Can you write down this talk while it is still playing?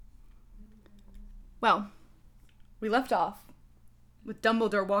Well, we left off with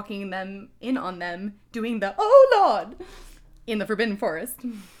Dumbledore walking them in on them, doing the "Oh Lord" in the Forbidden Forest.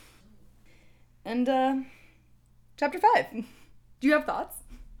 And, chapter 5. Do you have thoughts?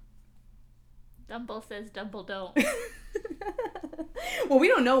 Dumble says Dumble don't. Well, we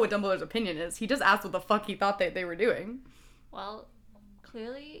don't know what Dumbledore's opinion is. He just asked what the fuck he thought they were doing. Well,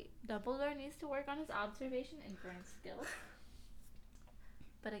 clearly Dumbledore needs to work on his observation inference skills.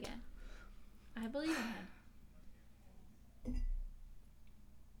 But again, I believe in him.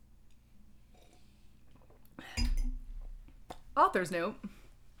 Author's note.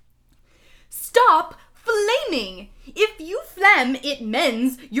 Stop flaming! If you flam, it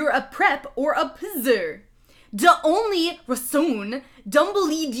means you're a prep or a pisser. The only reason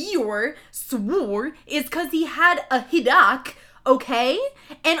Dumbledore swore is cause he had a hidak, okay?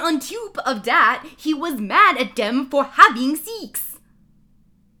 And on top of that, he was mad at them for having sex.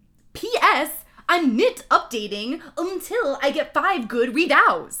 P.S. I'm not updating until I get 5 good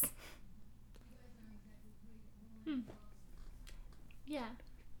readouts. Yeah.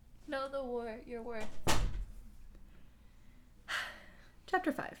 Know your worth.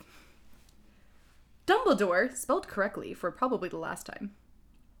 Chapter 5. Dumbledore, spelled correctly for probably the last time.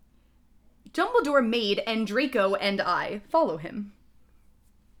 Dumbledore made and Draco and I follow him.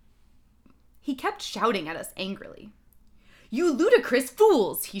 He kept shouting at us angrily. You ludicrous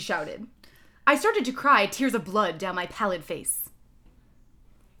fools, he shouted. I started to cry tears of blood down my pallid face.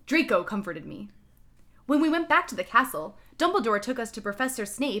 Draco comforted me. When we went back to the castle, Dumbledore took us to Professor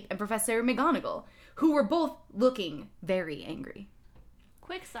Snape and Professor McGonagall, who were both looking very angry.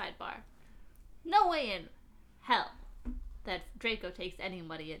 Quick sidebar. No way in hell that Draco takes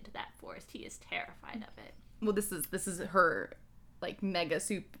anybody into that forest. He is terrified of it. Well, this is her, like, mega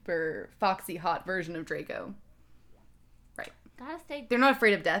super foxy hot version of Draco. Right. Gotta stay. They're not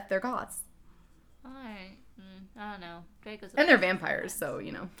afraid of death. They're goths. Alright. I don't know. Draco's. And they're vampires, so,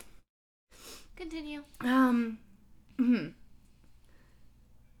 you know. Continue.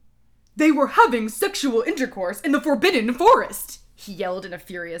 They were having sexual intercourse in the Forbidden Forest, he yelled in a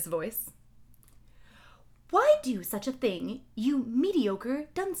furious voice. Why do such a thing, you mediocre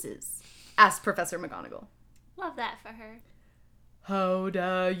dunces? Asked Professor McGonagall. Love that for her. How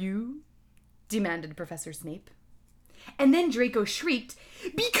dare you? Demanded Professor Snape. And then Draco shrieked,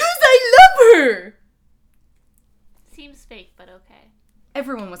 Because I love her! Seems fake, but okay.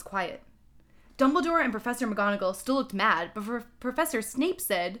 Everyone was quiet. Dumbledore and Professor McGonagall still looked mad, but Professor Snape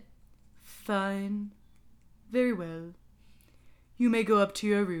said, Fine. Very well. You may go up to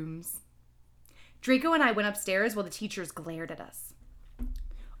your rooms. Draco and I went upstairs while the teachers glared at us.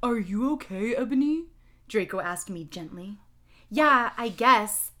 Are you okay, Ebony? Draco asked me gently. Yeah, I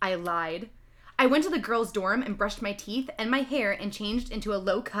guess, I lied. I went to the girls' dorm and brushed my teeth and my hair and changed into a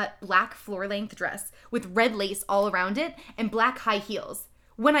low-cut black floor-length dress with red lace all around it and black high heels.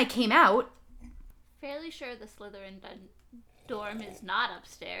 When I came out... Fairly sure the Slytherin dorm is not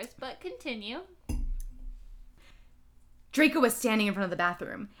upstairs, but continue. Draco was standing in front of the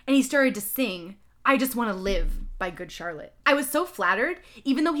bathroom, and he started to sing, I Just Want to Live by Good Charlotte. I was so flattered,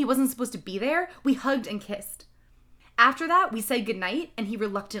 even though he wasn't supposed to be there, we hugged and kissed. After that, we said goodnight, and he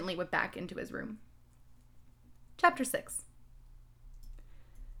reluctantly went back into his room. Chapter 6.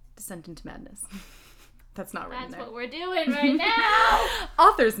 Descent into Madness. That's not written there. That's what we're doing right now!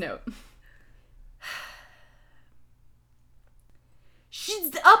 Author's note.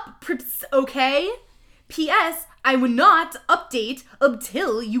 She's up, Prips, okay? P.S. I will not update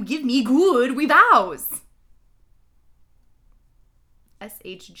until you give me good revows.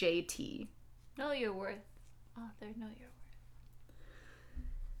 SHJT. Know your worth. Author, know your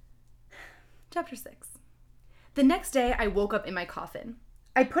worth. Chapter 6. The next day, I woke up in my coffin.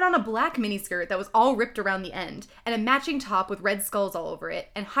 I put on a black miniskirt that was all ripped around the end, and a matching top with red skulls all over it,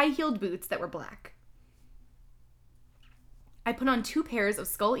 and high-heeled boots that were black. I put on 2 pairs of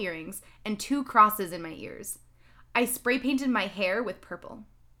skull earrings and 2 crosses in my ears. I spray painted my hair with purple.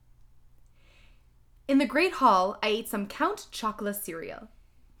 In the Great Hall, I ate some Count Chocula cereal.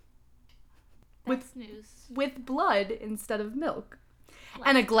 That's news. With blood instead of milk.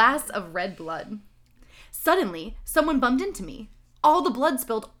 And a glass of red blood. Suddenly, someone bumped into me. All the blood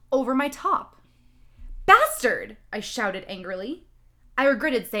spilled over my top. Bastard! I shouted angrily. I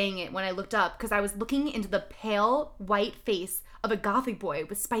regretted saying it when I looked up because I was looking into the pale, white face of a gothic boy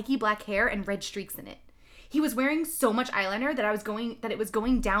with spiky black hair and red streaks in it. He was wearing so much eyeliner that it was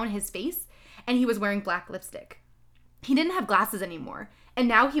going down his face, and he was wearing black lipstick. He didn't have glasses anymore, and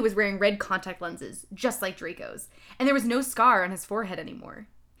now he was wearing red contact lenses, just like Draco's, and there was no scar on his forehead anymore.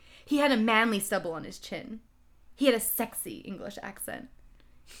 He had a manly stubble on his chin. He had a sexy English accent.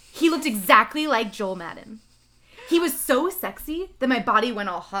 He looked exactly like Joel Madden. He was so sexy that my body went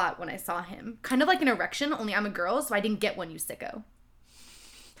all hot when I saw him. Kind of like an erection, only I'm a girl, so I didn't get one, you sicko.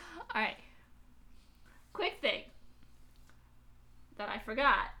 Alright. Quick thing that I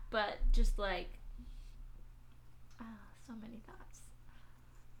forgot, but just like, so many thoughts.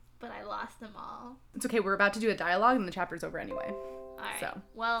 But I lost them all. It's okay, we're about to do a dialogue and the chapter's over anyway. Alright. So.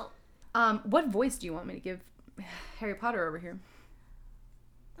 Well. What voice do you want me to give Harry Potter over here?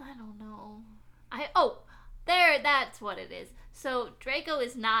 I don't know. That's what it is. So Draco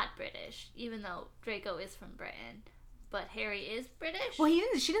is not British, even though Draco is from Britain. But Harry is British? Well,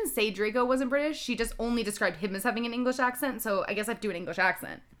 she didn't say Draco wasn't British. She just only described him as having an English accent, so I guess I have to do an English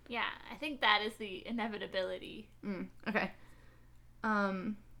accent. Yeah, I think that is the inevitability. Okay.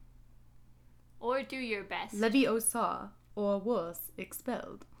 Or do your best. Leviosa, or worse,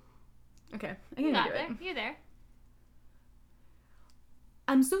 expelled. Okay, I can do it. You're there.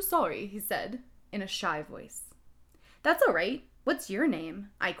 I'm so sorry, he said, in a shy voice. That's all right. What's your name?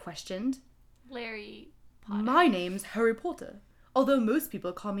 I questioned. Larry Potter. My name's Harry Potter, although most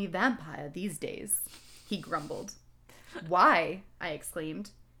people call me Vampire these days, he grumbled. Why? I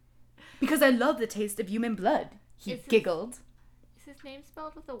exclaimed. Because I love the taste of human blood, he giggled. Is his name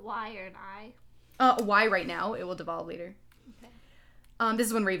spelled with a Y or an I? Y right now. It will devolve later. Okay. This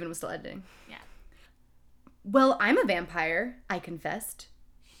is when Raven was still editing. Yeah. Well, I'm a vampire, I confessed.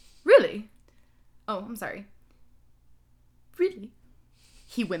 Really? Oh, I'm sorry. Really?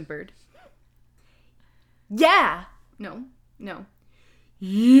 He whimpered. Yeah! No.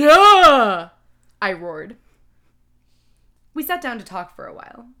 Yeah! I roared. We sat down to talk for a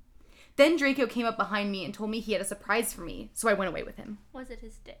while. Then Draco came up behind me and told me he had a surprise for me, so I went away with him. Was it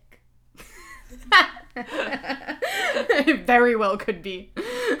his dick? It very well could be.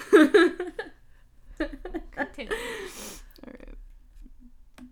 Continue.